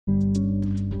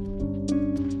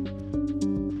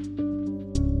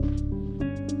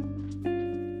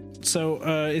So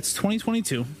it's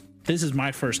 2022. This is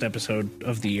my first episode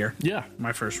of the year. Yeah.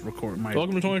 My first record.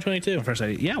 Welcome to 2022. First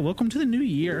idea. Yeah, welcome to the new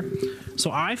year.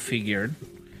 So I figured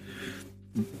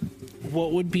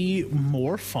what would be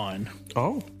more fun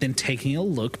than taking a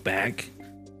look back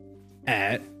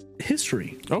at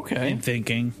history. Okay. And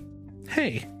thinking,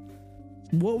 hey,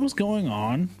 what was going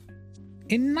on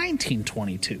in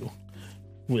 1922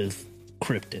 with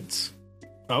cryptids?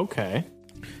 Okay.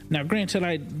 Now,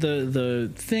 granted,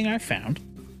 the thing I found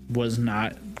was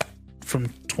not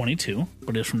from 22,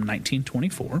 but it's from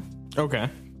 1924. Okay.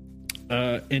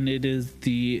 And it is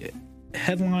the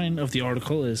headline of the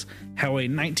article is how a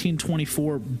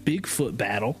 1924 Bigfoot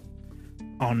battle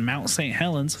on Mount St.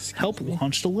 Helens helped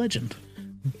launch the legend.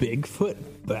 Bigfoot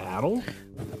battle?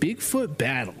 Bigfoot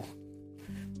battle.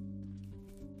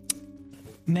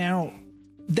 Now,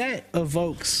 that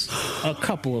evokes a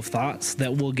couple of thoughts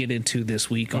that we'll get into this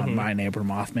week on My Neighbor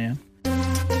Mothman.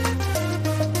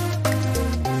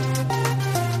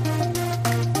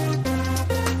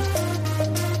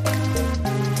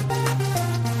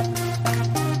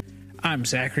 I'm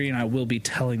Zachary, and I will be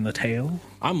telling the tale.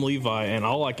 I'm Levi, and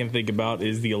all I can think about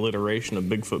is the alliteration of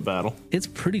Bigfoot battle. It's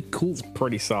pretty cool.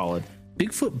 Pretty solid.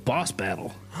 Bigfoot boss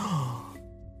battle.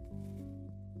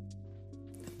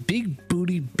 Big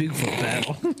booty Bigfoot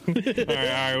battle. all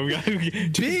right. We got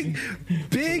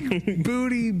Big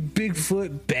booty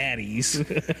Bigfoot baddies.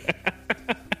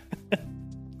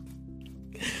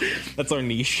 That's our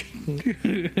niche.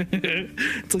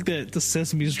 It's like the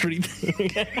Sesame Street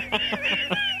thing.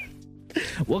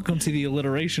 Welcome to the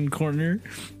alliteration corner.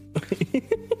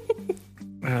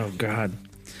 Oh God.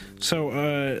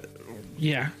 So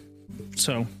yeah.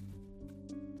 So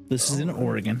this is in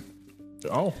Oregon.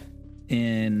 Oh.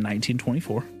 In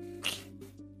 1924.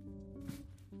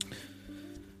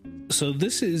 So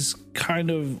this is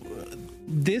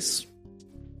this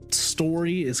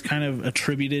story is kind of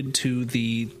attributed to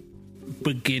the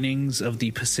beginnings of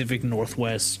the Pacific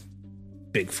Northwest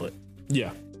Bigfoot.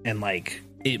 Yeah. And like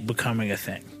it becoming a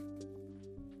thing.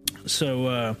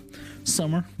 So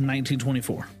summer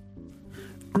 1924.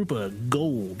 Group of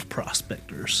gold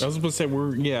prospectors. I was supposed to say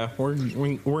we're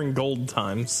in gold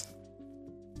times.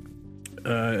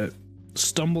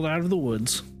 Stumbled out of the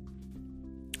woods,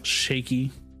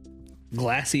 shaky,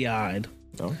 glassy-eyed,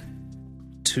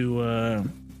 to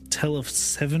tell of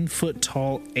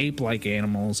 7-foot-tall ape-like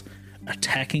animals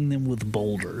attacking them with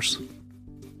boulders.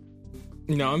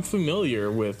 Now, I'm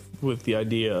familiar with the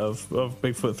idea of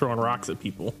Bigfoot throwing rocks at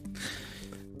people.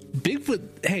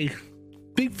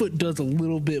 Bigfoot does a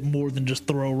little bit more than just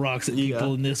throw rocks at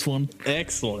people in this one.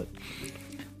 Excellent.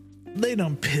 They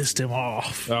done pissed him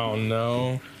off. Oh,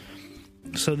 no.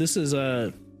 So this is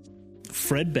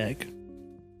Fred Beck,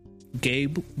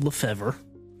 Gabe Lefevre,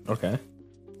 Okay.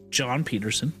 John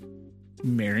Peterson,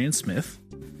 Marion Smith,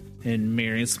 and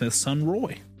Marion Smith's son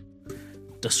Roy,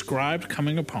 described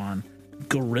coming upon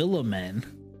gorilla men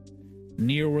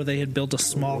near where they had built a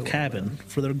small cabin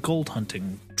for their gold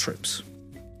hunting trips.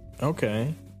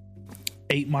 Okay.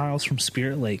 8 miles from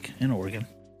Spirit Lake in Oregon.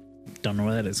 Don't know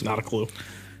where that is. Not a clue.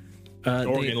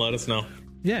 Oregon, let us know.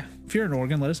 Yeah, if you're in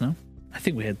Oregon, let us know. I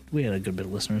think we had a good bit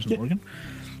of listeners in Oregon.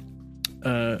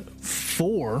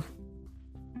 4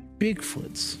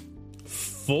 Bigfoots.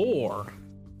 4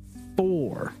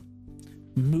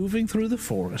 moving through the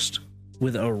forest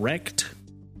with erect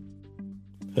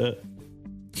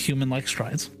human-like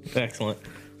strides. Excellent.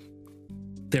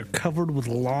 They're covered with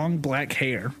long black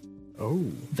hair. Oh.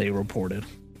 They reported.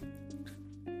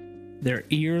 Their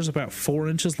ears about 4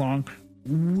 inches long.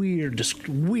 Weird.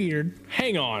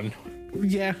 Hang on.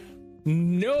 Yeah.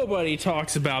 Nobody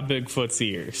talks about Bigfoot's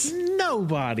ears.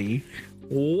 Nobody.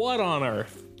 What on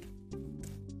earth?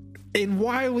 And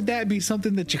why would that be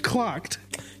something that you clocked?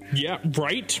 Yeah,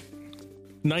 right?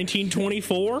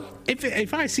 1924?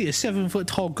 If I see a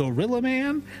 7-foot-tall gorilla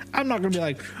man, I'm not going to be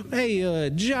like,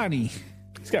 hey, Johnny,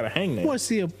 He's got a hangnail. what's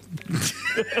the...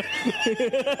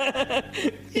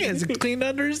 He hasn't cleaned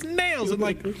under his nails in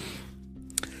like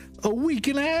a week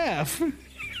and a half.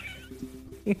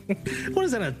 What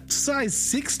is that, a size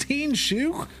 16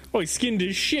 shoe? Oh, he skinned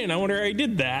his shin. I wonder how he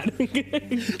did that.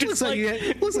 Looks like he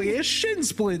has shin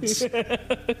splits.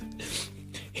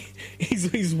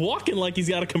 He's walking like he's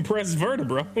got a compressed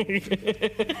vertebra. We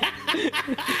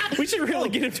should really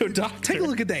get him to a doctor. Take a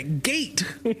look at that gait.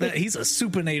 He's a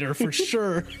supinator for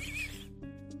sure.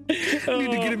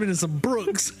 Need to get him into some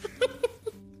Brooks.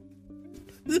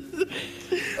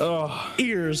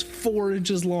 Ears 4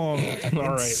 inches long.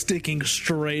 All right. Sticking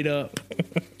straight up.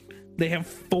 They have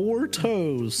 4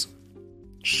 toes.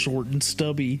 Short and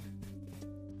stubby.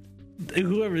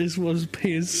 Whoever this was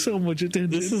paying so much attention.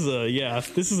 This is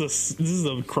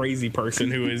a crazy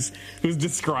person who's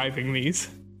describing these.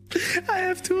 I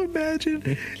have to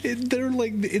imagine they're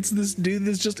like, it's this dude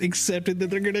that's just accepted that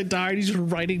they're gonna die, and he's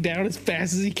just writing down as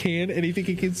fast as he can anything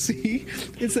he can see.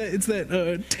 It's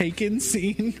that Taken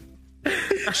scene.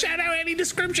 Shout out any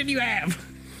description you have.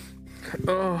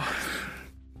 Oh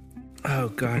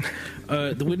god.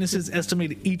 The witnesses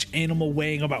estimated each animal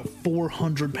weighing about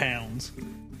 400 pounds.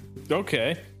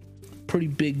 Okay. Pretty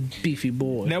big, beefy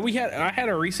boy. Now I had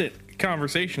a recent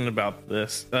conversation about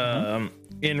this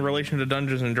in relation to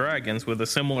Dungeons and Dragons with a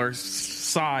similar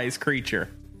size creature.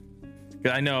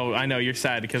 I know you're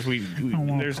sad because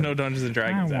there's no Dungeons and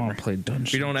Dragons I ever. want to play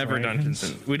Dungeons. We don't ever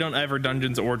Dungeons. We don't ever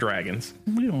Dungeons or Dragons.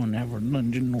 We don't ever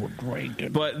Dungeon or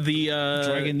Dragon. But the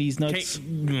Dragon these nuts.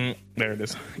 There it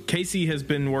is. Casey has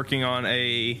been working on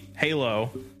a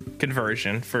Halo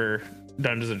conversion for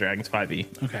Dungeons and Dragons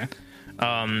 5e. Okay.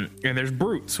 And there's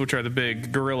brutes, which are the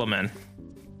big gorilla men.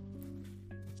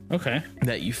 Okay.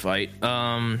 That you fight.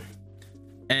 And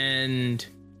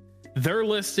they're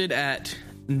listed at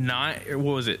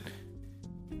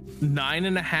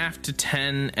 9.5 to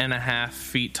 10.5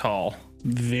 feet tall.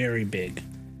 Very big.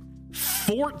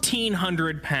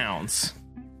 1,400 pounds.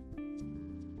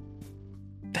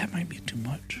 That might be too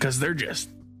much. Because they're just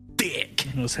thick.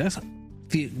 That's a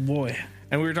thick boy.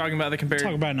 And we were talking about the comparison.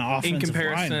 Talk about an offensive in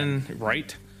comparison, lineman.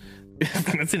 right?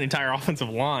 That's an entire offensive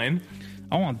line.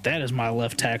 I want that as my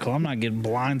left tackle. I'm not getting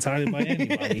blindsided by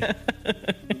anybody.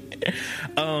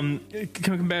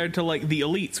 Compared to like the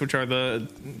elites, which are the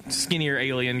skinnier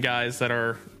alien guys that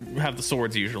have the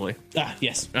swords usually. Ah,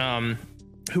 yes.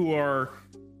 Who are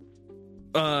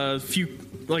few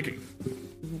like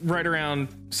right around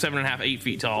 7.5, 8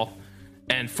 feet tall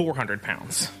and 400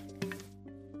 pounds.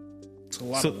 It's a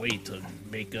lot of weight to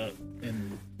make up.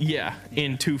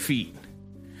 In 2 feet.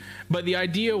 But the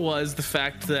idea was the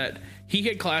fact that he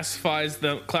had classified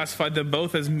them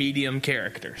both as medium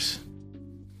characters,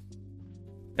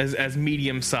 as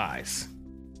medium size.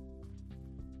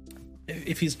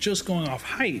 If he's just going off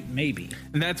height, maybe.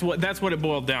 And that's what it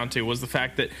boiled down to, was the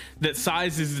fact that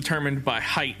size is determined by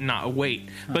height, not weight.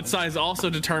 But size also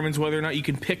determines whether or not you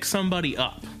can pick somebody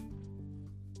up.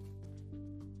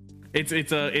 It's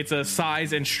a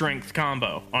size and strength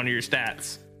combo on your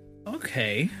stats.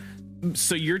 Okay.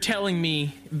 So you're telling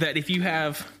me that if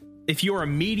you're a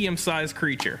medium-sized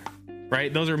creature,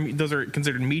 right? Those are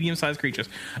considered medium-sized creatures.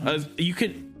 You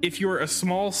could, if you're a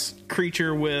small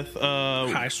creature with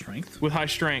high strength,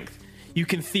 you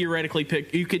can theoretically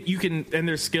pick. You can, and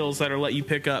there's skills that let you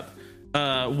pick up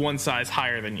one size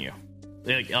higher than you,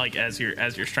 like as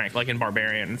your strength, like in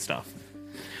Barbarian and stuff.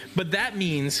 But that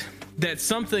means that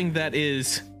something that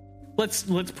is, let's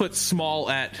put small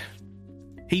at.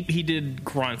 He did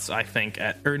grunts, I think,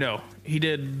 he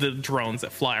did the drones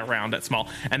that fly around at small,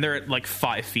 and they're at like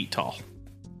 5 feet tall,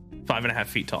 5.5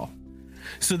 feet tall.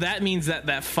 So that means that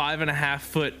 5.5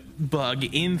 foot bug,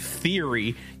 in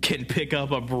theory, can pick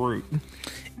up a brute.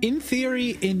 In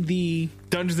theory, in the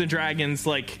Dungeons and Dragons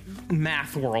like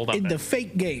math world of the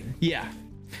fake game. Yeah.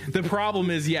 The problem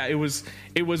is, it was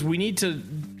we need to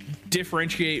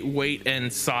differentiate weight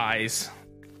and size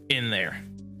in there.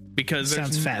 Because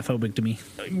sounds fat phobic to me.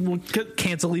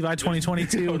 Cancel Levi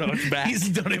 2022. No, it's back. He's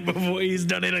done it before. He's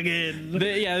done it again.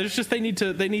 There's just that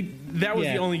was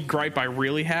the only gripe I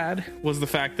really had, was the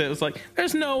fact that it was like,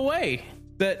 there's no way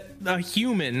that a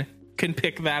human can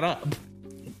pick that up.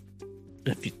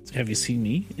 Have you seen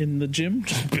me in the gym?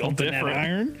 Built different.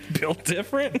 Iron. Built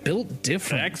different.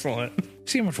 Excellent.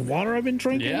 See how much water I've been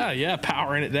drinking? Yeah,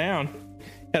 powering it down.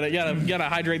 Gotta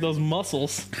hydrate those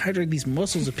muscles. Hydrate these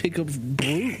muscles to pick up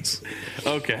brutes.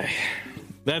 Okay,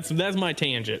 that's my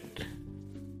tangent.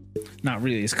 Not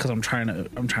really. It's because I'm trying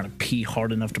to pee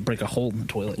hard enough to break a hole in the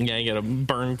toilet. Yeah, you gotta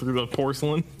burn through the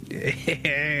porcelain.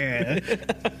 Yeah.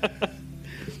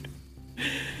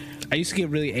 I used to get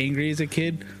really angry as a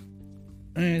kid.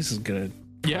 This is gonna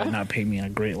not paint me in a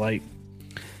great light.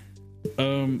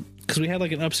 Because we had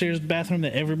like an upstairs bathroom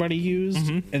that everybody used,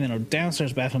 and then a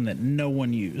downstairs bathroom that no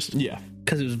one used. Yeah.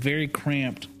 Because it was very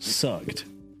cramped, sucked.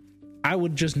 I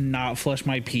would just not flush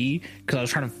my pee because I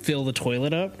was trying to fill the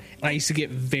toilet up. And I used to get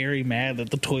very mad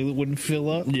that the toilet wouldn't fill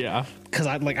up. Yeah. Because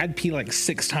I'd pee like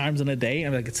 6 times in a day,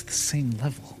 and I'm like, it's the same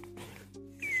level.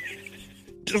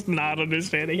 Just not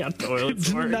understanding how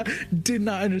toilets work. Did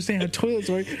not understand how toilets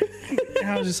work. And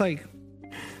I was just like,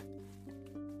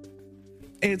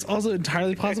 and it's also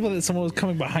entirely possible that someone was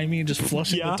coming behind me and just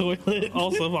flushing the toilet.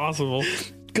 Also possible.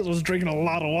 Because I was drinking a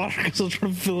lot of water because I was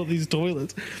trying to fill up these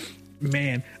toilets.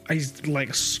 Man, I used to,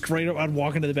 like, straight up, I'd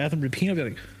walk into the bathroom to pee, and I'd be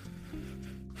like,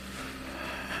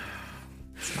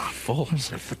 full. I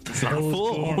was like, what the not hell is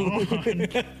full. going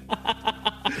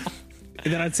on?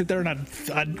 And then I'd sit there and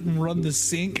I'd run the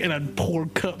sink and I'd pour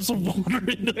cups of water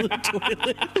into the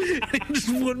toilet. And it just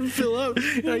wouldn't fill up.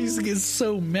 And I used to get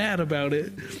so mad about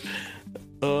it.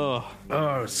 Ugh.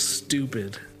 Oh,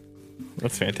 stupid.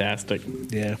 That's fantastic.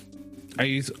 Yeah.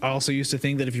 I also used to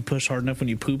think that if you pushed hard enough when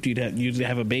you pooped, you'd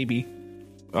have a baby.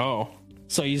 Oh.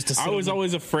 So I used to. I was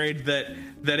always afraid that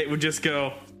it would just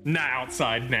go, nah,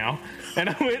 outside now. And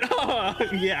I went, oh,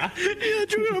 yeah.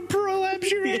 You're gonna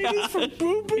prolapse your anus from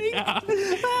pooping. Yeah.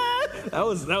 That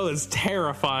was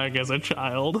terrifying as a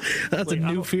child. That's a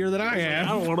new fear that I have.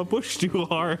 I don't want to push too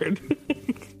hard.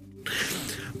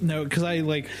 No, because I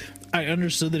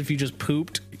understood that if you just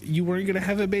pooped, you weren't gonna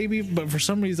have a baby. But for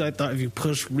some reason, I thought if you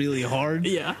pushed really hard,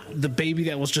 Yeah. the baby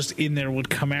that was just in there would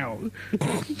come out.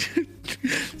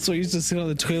 So I used to sit on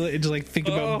the toilet and just think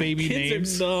about baby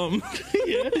kids names. are dumb.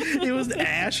 Yeah, it was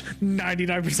Ash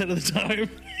 99% of the time.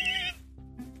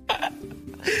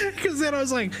 Because then I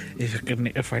was like,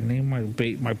 if I name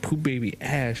my poop baby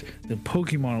Ash, then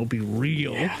Pokemon will be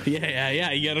real. Yeah.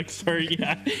 You gotta start.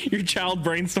 Yeah, your child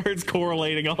brain starts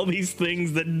correlating all these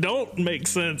things that don't make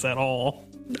sense at all.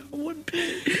 One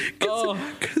bit.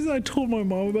 Because I told my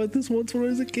mom about this once when I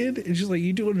was a kid, and she's like,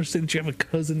 "You do understand that you have a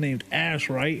cousin named Ash,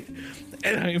 right?"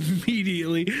 And I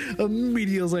immediately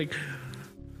was like,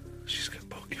 "She's got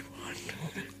Pokemon."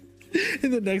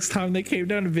 And the next time they came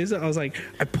down to visit, I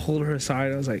pulled her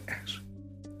aside. I was like, "Ash,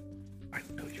 I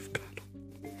know you've got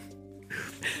them."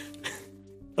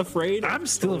 Afraid? I'm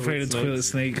still afraid of toilet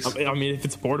snakes. I mean, if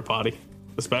it's a porta potty,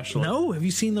 especially. No, have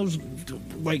you seen those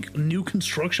new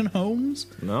construction homes?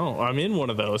 No, I'm in one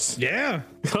of those. Yeah.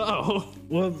 Oh,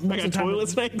 Well, I got toilet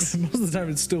snakes. Most of the time,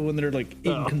 it's still when they're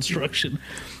in construction.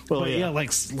 Well, But yeah.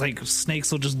 like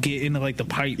snakes will just get into the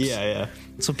pipes. Yeah.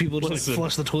 So people just Listen.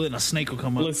 flush the toilet and a snake will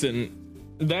come up. Listen,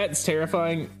 that's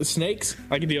terrifying. Snakes,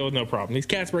 I can deal with no problem. These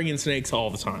cats bring in snakes all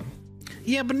the time.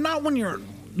 Yeah, but not when you're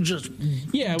just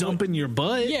dumping your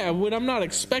butt. Yeah, what I'm not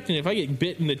expecting if I get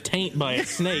bit in the taint by a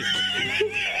snake.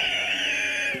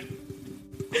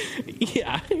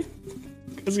 Yeah.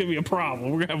 It's gonna be a problem.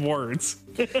 We're gonna have words.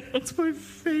 That's my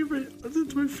favorite.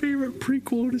 That's my favorite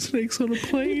prequel to Snakes on a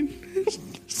Plane.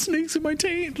 Snakes in my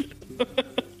taint.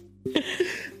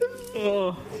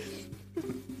 Oh.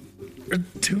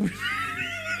 Too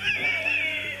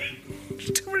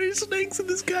many snakes in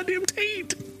this goddamn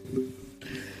taint.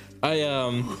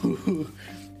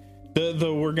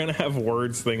 The we're gonna have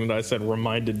words thing that I said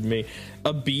reminded me.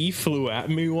 A bee flew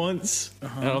at me once,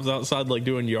 and I was outside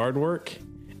doing yard work,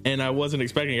 and I wasn't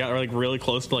expecting it. It got really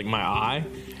close to my eye,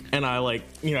 and I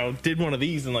did one of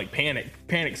these and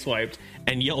panic swiped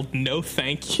and yelled no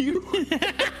thank you.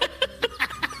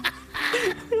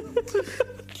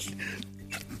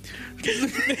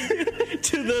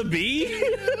 To the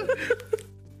bee.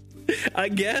 I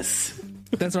guess.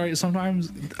 That's all right.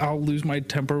 Sometimes I'll lose my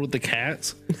temper with the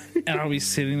cats, and I'll be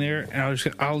sitting there, and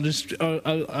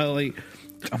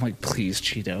I'm like, please,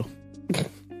 Cheeto,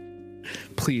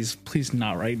 please,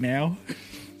 not right now.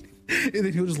 And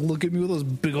then he'll just look at me with those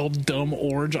big old dumb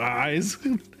orange eyes,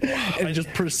 and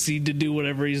just proceed to do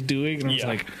whatever he's doing. And I'm just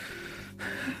like,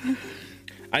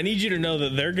 I need you to know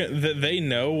that they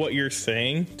know what you're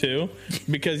saying too,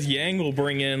 because Yang will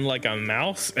bring in a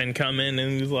mouse and come in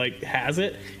and he's has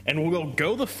it, and we'll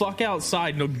go the fuck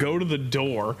outside and he'll go to the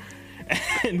door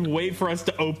and wait for us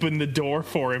to open the door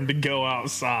for him to go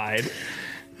outside.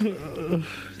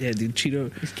 yeah, dude,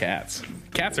 Cheeto. These cats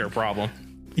are a problem.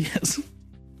 Yes.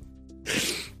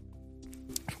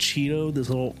 Cheeto, this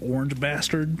little orange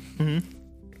bastard,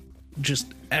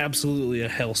 just absolutely a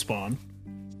hellspawn.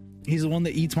 He's the one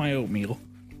that eats my oatmeal.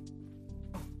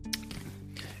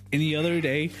 And the other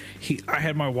day, I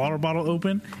had my water bottle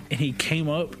open, and he came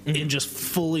up and just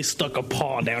fully stuck a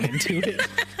paw down into it.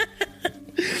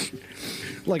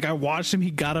 I watched him,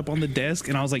 he got up on the desk,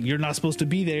 and I was like, "You're not supposed to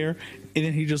be there." And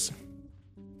then he just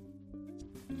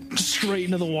straight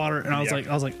into the water, and I was like,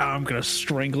 "I'm gonna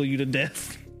strangle you to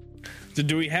death." So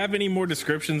do we have any more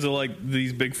descriptions of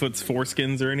these Bigfoot's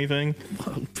foreskins or anything?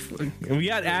 We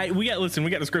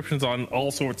got descriptions on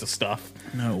all sorts of stuff.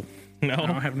 No, I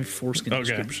don't have any foreskin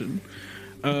description.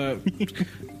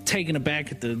 Taken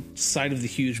aback at the sight of the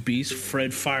huge beast,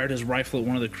 Fred fired his rifle at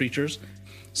one of the creatures,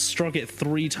 struck it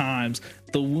 3 times.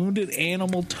 The wounded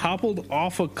animal toppled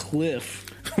off a cliff.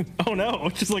 Oh no,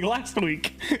 just like last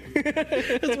week.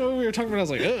 That's what we were talking about. I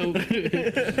was like, oh.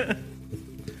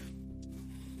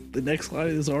 The next line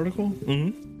of this article,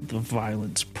 the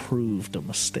violence proved a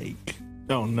mistake.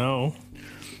 Oh no.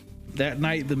 That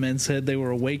night, the men said they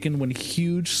were awakened when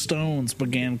huge stones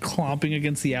began clomping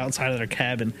against the outside of their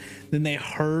cabin. Then they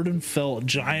heard and felt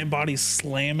giant bodies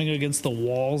slamming against the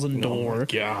walls and door. Oh my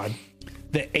God.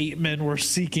 The 8 men were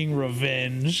seeking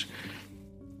revenge.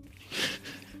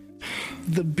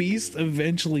 The beast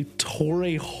eventually tore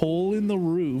a hole in the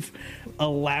roof,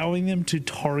 allowing them to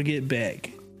target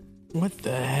Beck. What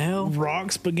the hell?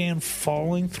 Rocks began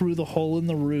falling through the hole in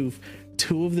the roof,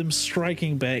 2 of them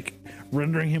striking Beck,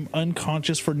 rendering him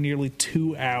unconscious for nearly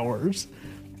 2 hours.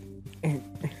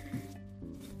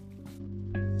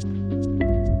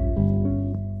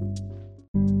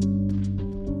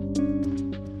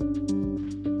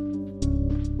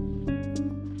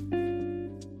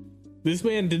 This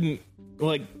man didn't,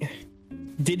 like,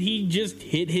 did he just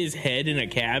hit his head in a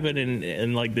cabin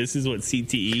and like, this is what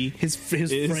CTE His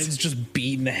friends just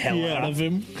beating the hell out of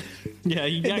him. Yeah,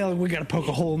 And they're like, we gotta poke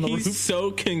a hole in the he's roof.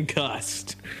 so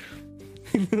concussed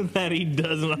that he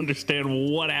doesn't understand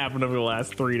what happened over the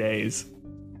last 3 days.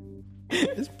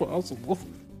 It's possible.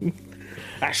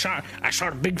 I shot a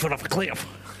Bigfoot off a cliff.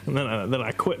 And then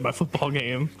I quit my football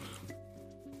game.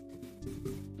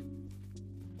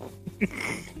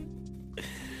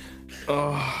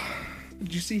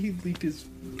 Did you see he leaked his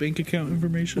bank account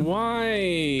information?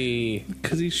 Why?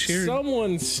 Because he shared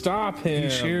Someone stop him. he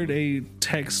shared a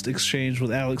text exchange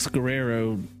with Alex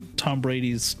Guerrero, Tom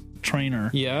Brady's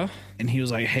trainer. Yeah. And he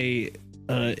was like, hey,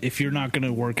 if you're not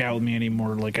gonna work out with me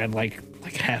anymore, like I'd like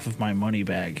half of my money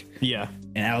back. Yeah.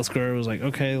 And Alex Guerrero was like,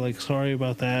 okay, like sorry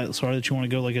about that, sorry that you want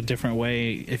to go like a different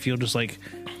way, if you'll just like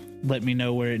let me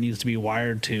know where it needs to be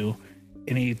wired to.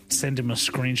 And he sent him a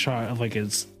screenshot of like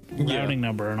his routing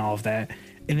number and all of that,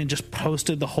 and then just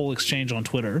posted the whole exchange on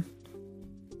Twitter.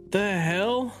 The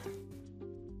hell?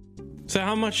 So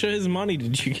how much of his money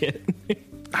did you get?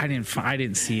 I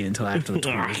didn't see it until after the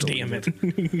Twitter was Damn it.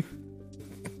 deleted.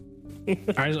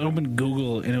 I just opened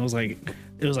Google and it was like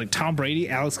Tom Brady,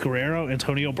 Alex Guerrero,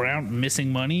 Antonio Brown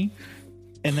missing money,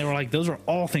 and they were like, those are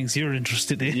all things you're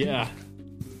interested in. Yeah.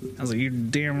 I was like, you're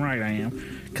damn right I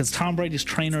am, because Tom Brady's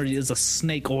trainer is a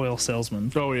snake oil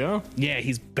salesman. Oh, yeah? Yeah,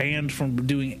 he's banned from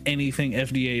doing anything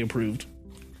FDA approved.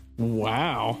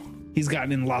 Wow. He's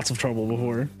gotten in lots of trouble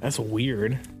before. That's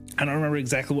weird. I don't remember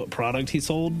exactly what product he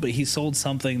sold, but he sold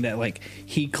something that like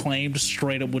he claimed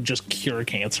straight up would just cure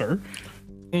cancer.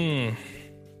 Yeah.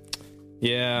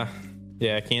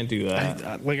 Yeah, I can't do that.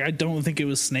 I don't think it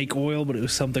was snake oil, but it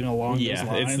was something along those Yeah,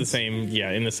 lines. it's the same.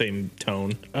 Yeah, in the same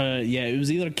tone. Yeah, it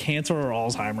was either cancer or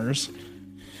Alzheimer's.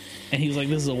 And he was like,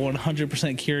 this is a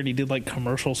 100% cure, and he did like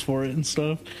commercials for it and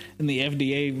stuff. And the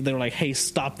FDA, they were like, hey,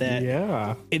 stop that.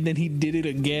 Yeah. And then he did it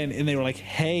again, and they were like,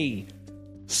 hey,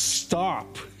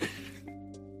 stop.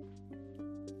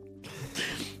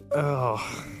 Oh,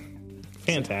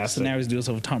 fantastic. So now he's doing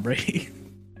stuff with Tom Brady.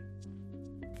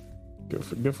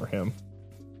 Good for him.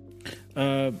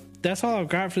 That's all I've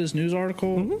got for this news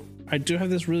article. Mm-hmm. I do have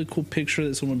this really cool picture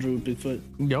that someone drew of Bigfoot.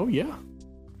 Oh, yeah.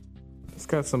 It's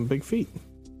got some big feet.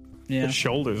 Yeah, Got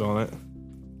shoulders on it.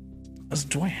 that's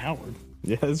Dwight Howard.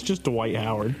 Yeah, it's just Dwight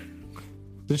Howard.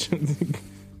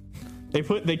 They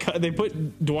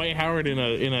put Dwight Howard in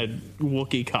a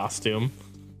Wookiee costume.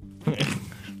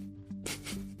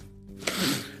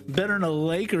 Better in a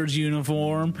Lakers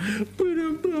uniform.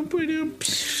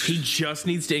 He just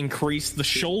needs to increase the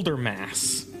shoulder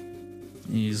mass.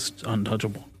 He's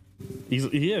untouchable.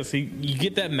 He is. You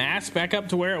get that mass back up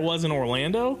to where it was in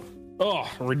Orlando?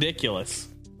 Oh, ridiculous.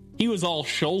 He was all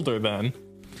shoulder then.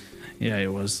 Yeah, he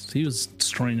was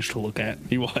strange to look at.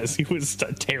 He was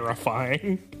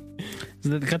terrifying.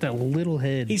 He's got that little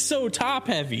head. He's so top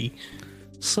heavy.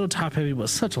 so top heavy, but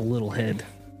such a little head.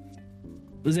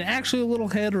 Was it actually a little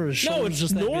head, or his shoulders No, it's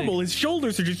just that normal. big? His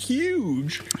shoulders are just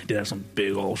huge. He did have some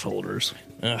big old shoulders.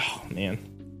 Oh, man.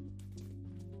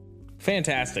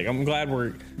 Fantastic. I'm glad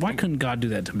we're... Why couldn't God do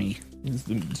that to me?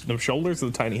 The shoulders or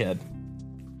the tiny head?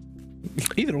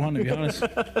 Either one, to be honest.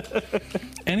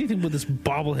 Anything but this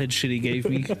bobblehead shit he gave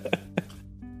me.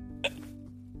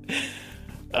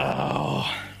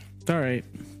 Oh. It's all right.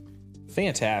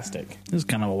 Fantastic. This is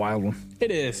kind of a wild one.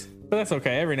 It is. But that's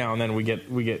okay. Every now and then we get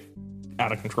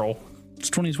out of control. It's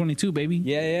 2022, baby.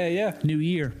 Yeah. New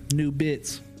year, new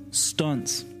bits,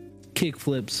 stunts, kick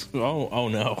flips, Oh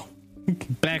no.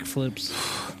 backflips,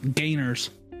 gainers,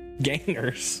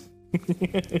 Gainers.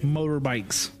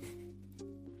 motorbikes,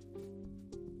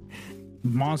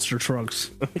 monster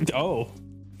trucks. Oh.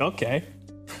 Okay.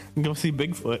 Go see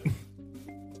Bigfoot.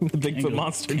 The Bigfoot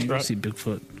monster Can't go truck. see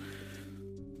Bigfoot.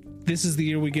 This is the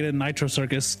year we get a Nitro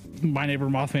Circus, My Neighbor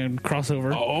Mothman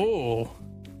crossover. Oh.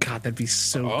 God, that'd be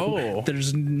so Oh. cool.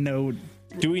 There's no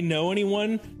Do we know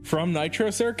anyone from Nitro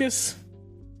Circus?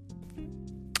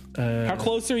 How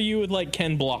close are you with like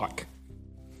Ken Block?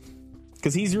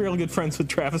 Because he's real good friends with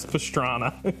Travis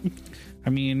Pastrana. I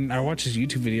mean, I watch his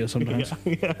YouTube videos sometimes.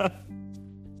 Yeah.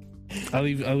 I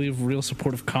leave real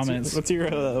supportive comments. What's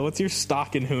your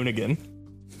stock in Hoonigan?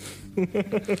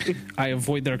 I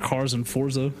avoid their cars in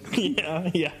Forza.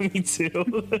 Yeah, me too.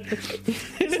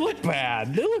 They look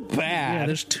bad. Yeah,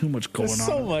 there's too much going on. There's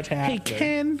so much happening. Hey,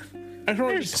 Ken,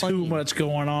 there's too much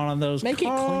going on those Make it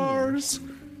clean. cars.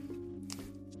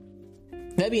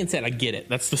 That being said, I get it.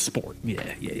 That's the sport.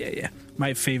 Yeah.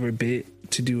 My favorite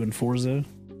bit to do in Forza,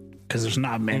 because there's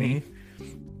not many,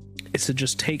 is to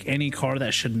just take any car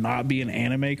that should not be an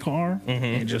anime car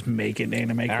and just make it an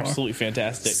anime car. Absolutely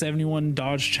fantastic. 71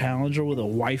 Dodge Challenger with a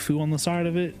waifu on the side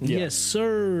of it. Yeah. Yes,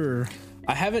 sir.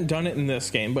 I haven't done it in this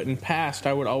game, but in past,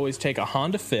 I would always take a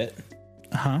Honda Fit.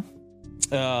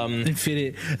 And fit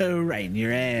it right in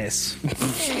your ass.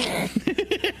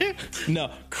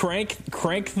 No, crank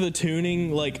the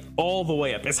tuning like all the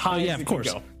way up as high as Of it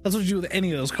course. can go. That's what you do with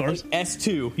any of those cars.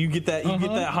 S2, you get that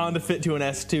Honda Fit to an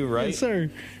S2, right? Yes, sir.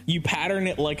 You pattern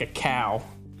it like a cow,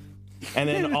 and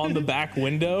then on the back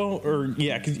window,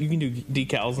 because you can do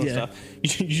decals and stuff.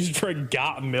 You just write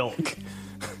 "Got Milk,"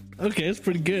 Okay, it's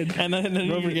pretty good. and then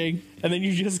Rover Gang. and then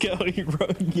you just go,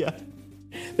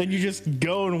 Then you just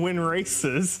go and win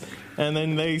races, and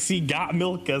then they see "Got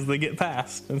Milk" as they get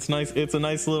past. It's nice. It's a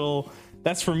nice little.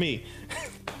 That's for me.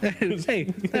 Hey,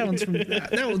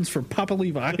 that one's for Papa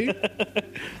Levi.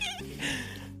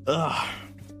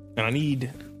 And I need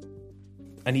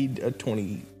a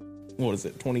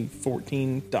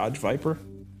 2014 Dodge Viper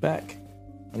back.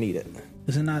 I need it.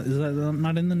 Is that not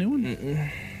in the new one?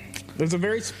 There's a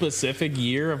very specific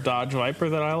year of Dodge Viper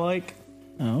that I like,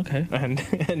 Oh, okay. and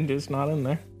it's not in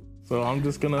there. So I'm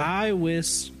just gonna. I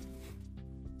wish.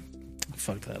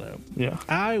 Fuck that up. Yeah.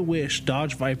 I wish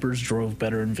Dodge Vipers drove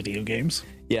better in video games.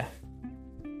 Yeah.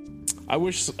 I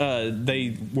wish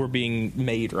they were being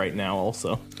made right now.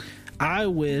 Also, I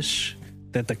wish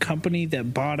that the company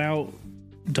that bought out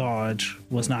Dodge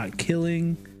was not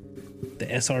killing the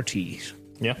SRTs,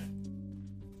 yeah.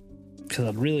 because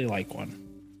I'd really like one.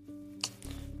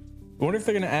 I wonder if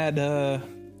they're gonna add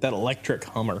that electric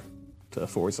Hummer to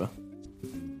Forza.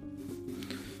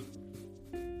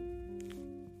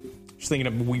 Just thinking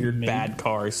of weird bad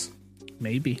cars.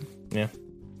 Maybe. Yeah,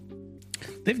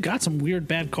 They've got some weird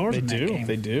bad cars in that game.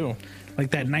 They do.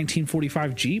 Like that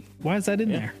 1945 Jeep. Why is that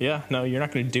in there? Yeah, no, you're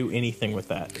not going to do anything with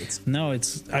that. No,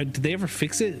 did they ever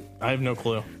fix it? I have no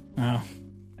clue. Oh,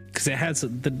 because it has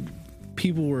the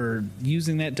people were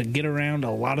using that to get around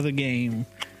a lot of the game.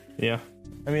 Yeah,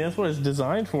 I mean that's what it's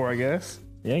designed for, I guess.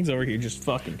 Yang's over here just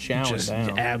fucking chowing Just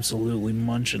down. absolutely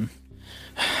munching.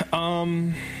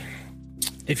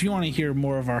 If you want to hear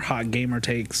more of our hot gamer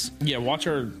takes, Yeah, watch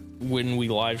our when we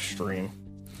live stream.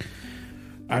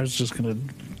 I was just gonna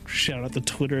shout out the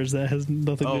Twitters that has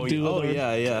nothing to do with it.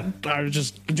 yeah. I was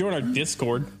just Join our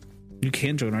Discord. you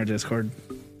can join our Discord.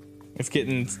 It's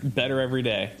getting better every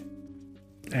day.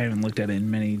 I haven't looked at it in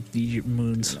many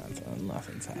moons.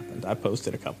 Nothing's happened. I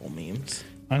posted a couple memes.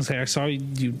 Honestly, I saw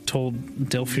you told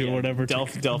Delphi or whatever.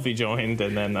 Delphi joined,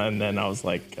 and then I was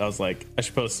like, I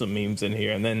should post some memes in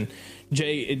here. And then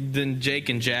Jake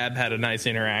and Jab had a nice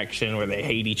interaction where they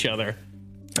hate each other.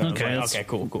 Okay, Okay,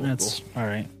 cool. That's all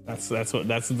right. That's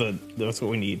what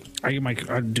we need. I get my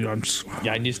dude. I'm just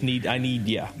Yeah, I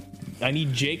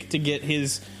need Jake to get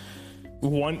his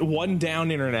one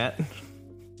down internet.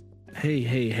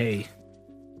 hey.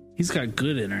 He's got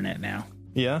good internet now.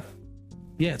 Yeah.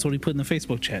 Yeah, it's what he put in the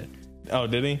Facebook chat. Oh,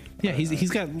 did he? Yeah, he's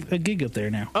got a gig up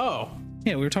there now. Oh.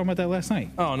 Yeah, we were talking about that last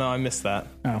night. Oh no, I missed that.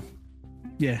 Oh,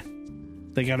 yeah,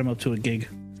 they got him up to a gig.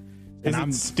 Is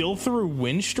it still through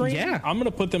Windstream? Yeah. I'm gonna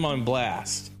put them on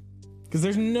blast because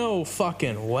there's no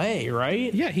fucking way,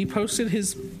 right? Yeah, he posted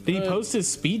his. Did he post his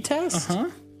speed test?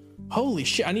 Holy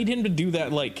shit! I need him to do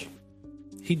that. Like,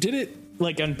 He did it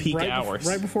like on peak hours.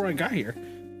 right before I got here.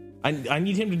 I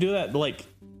need him to do that. Like,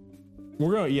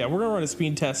 we're gonna run a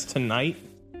speed test tonight.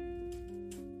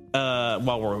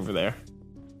 While we're over there,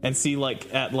 and see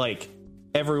at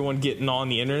everyone getting on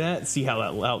the internet. See how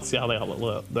that looks.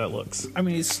 I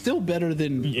mean, it's still better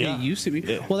than Yeah. it used to be.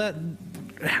 Yeah. Well,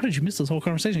 how did you miss this whole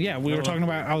conversation? Yeah, we were talking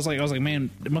about. I was like, man,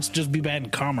 it must just be bad in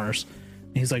commerce.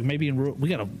 And he's like, maybe we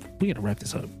gotta wrap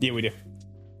this up. Yeah, we do.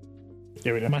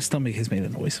 Yeah, we do. My stomach has made a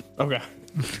noise. Okay.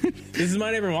 This is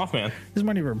my neighbor Mothman. This is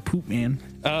my neighbor Poop Man.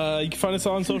 You can find us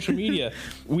on social media.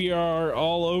 We are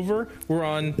all over. We're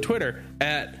on Twitter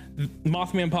at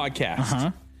Mothman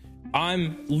Podcast.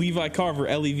 I'm Levi Carver,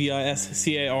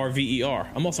 Leviscarver.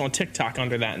 I'm also on TikTok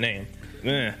under that name.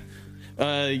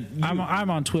 I'm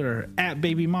on Twitter at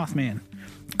Baby Mothman.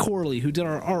 Corley, who did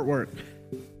our artwork,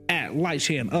 at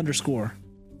Lightshan_.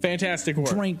 Fantastic work.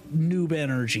 Drink Noob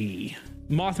Energy.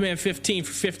 Mothman 15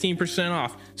 for 15%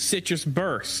 off. Citrus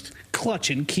Burst. Clutch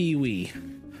and Kiwi.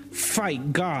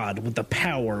 Fight God with the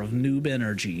power of Noob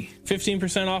Energy.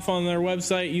 15% off on their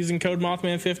website using code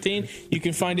Mothman15. You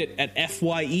can find it at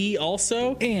FYE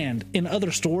also. And in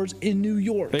other stores in New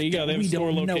York. There you go. They have a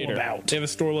store don't locator. know about. They have a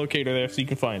store locator there so you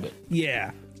can find it.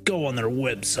 Yeah. Go on their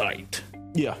website.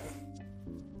 Yeah.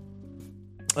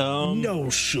 No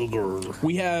sugar.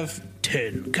 We have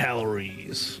 10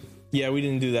 calories. Yeah, we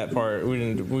didn't do that part. We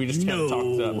just kind of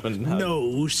talked up and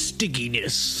no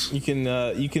stickiness. You can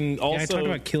also I talked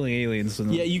about killing aliens.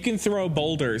 Yeah, you can throw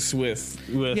boulders with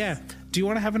Yeah. Do you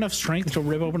want to have enough strength to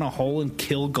rip open a hole and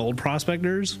kill gold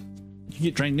prospectors? You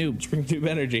get Drink Noob. Drink Noob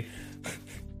Energy.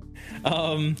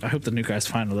 I hope the new guy's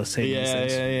fine with us saying these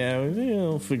things. Yeah.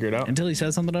 We'll figure it out. Until he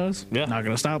says something to us, not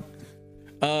gonna stop.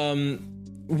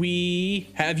 We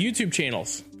have YouTube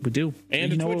channels. We do.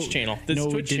 And a Twitch channel. This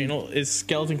Twitch channel is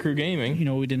Skeleton Crew Gaming. You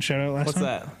know what we didn't shout out last time?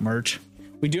 What's that? Merch.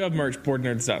 We do have merch,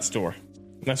 boardnerds.store.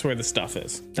 That's where the stuff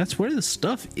is. That's where the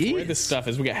stuff is. Where the stuff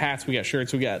is. We got hats, we got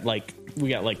shirts, we got like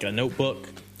a notebook.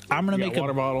 I'm gonna make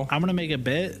water bottle. I'm gonna make a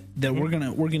bet that we're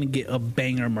gonna get a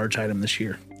banger merch item this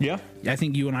year. Yeah. I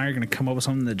think you and I are gonna come up with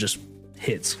something that just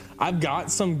hits. I've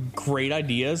got some great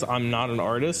ideas. I'm not an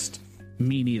artist.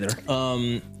 Me neither.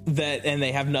 And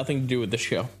they have nothing to do with the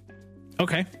show.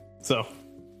 Okay. So,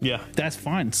 yeah. That's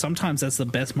fine. Sometimes that's the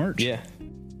best merch. Yeah.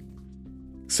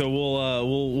 So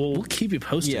we'll keep you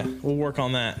posted. Yeah, we'll work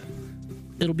on that.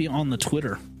 It'll be on the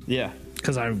Twitter. Yeah.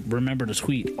 Because I remember to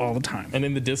tweet all the time. And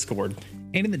in the Discord.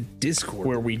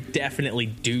 Where we definitely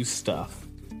do stuff.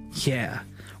 Yeah.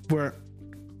 Where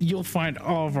you'll find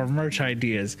all of our merch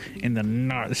ideas in the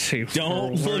Not Safe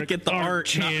Don't for Work look at the art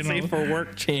channel. Not Safe for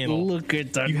Work channel. Look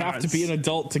at the You have to be an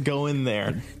adult to go in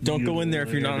there. Don't go in there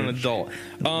if you're not an adult.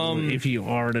 If you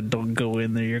are an adult, go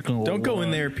in there. You're gonna don't go in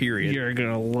there. Period. You're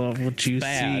gonna love what you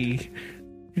see.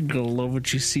 You're gonna love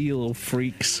what you see, you little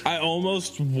freaks. I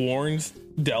almost warned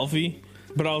Delphi,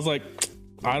 but I was like,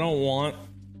 I don't want.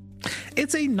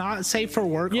 It's a Not Safe for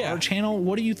Work art channel.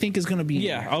 What do you think is going to be?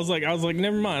 Yeah, I was like,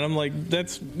 never mind. I'm like,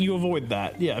 you avoid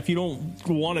that. Yeah, if you don't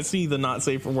want to see the Not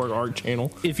Safe for Work art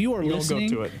channel, if you are listening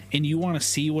go to it. And you want to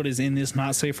see what is in this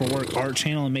Not Safe for Work art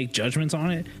channel and make judgments on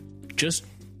it, just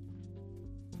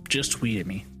tweet at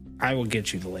me. I will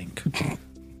get you the link.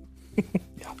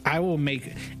 I will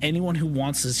make anyone who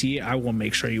wants to see it. I will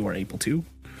make sure you are able to.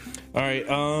 All right.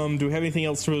 Do we have anything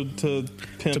else to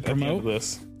pimp to promote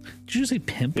this? Did you just say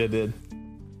pimp? Yeah, I did.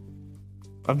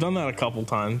 I've done that a couple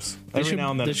times. Every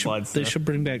now and then it slides. They should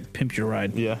bring back Pimp Your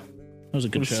Ride. Yeah. That was a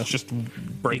good show. Just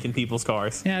breaking people's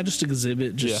cars. Yeah, just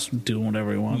exhibit, doing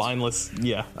whatever he wants. Mindless.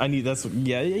 Yeah. Every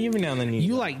now and then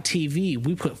you like TV.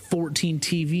 We put 14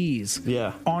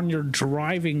 TVs on your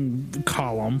driving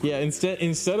column. Yeah,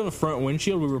 instead of a front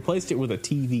windshield, we replaced it with a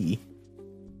TV.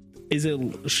 Is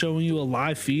it showing you a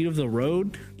live feed of the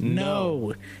road?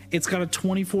 No. It's got a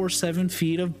 24/7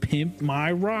 feed of Pimp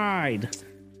My Ride.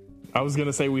 I was going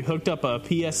to say we hooked up a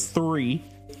PS3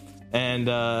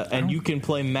 and you can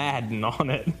play Madden on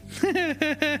it.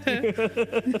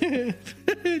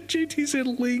 JT said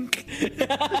link.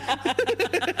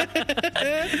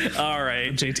 All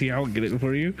right. JT, I'll get it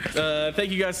for you. Thank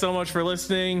you guys so much for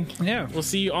listening. Yeah. We'll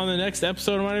see you on the next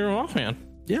episode of My Neighbor Mothman.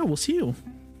 Yeah, we'll see you.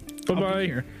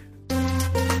 Bye-bye.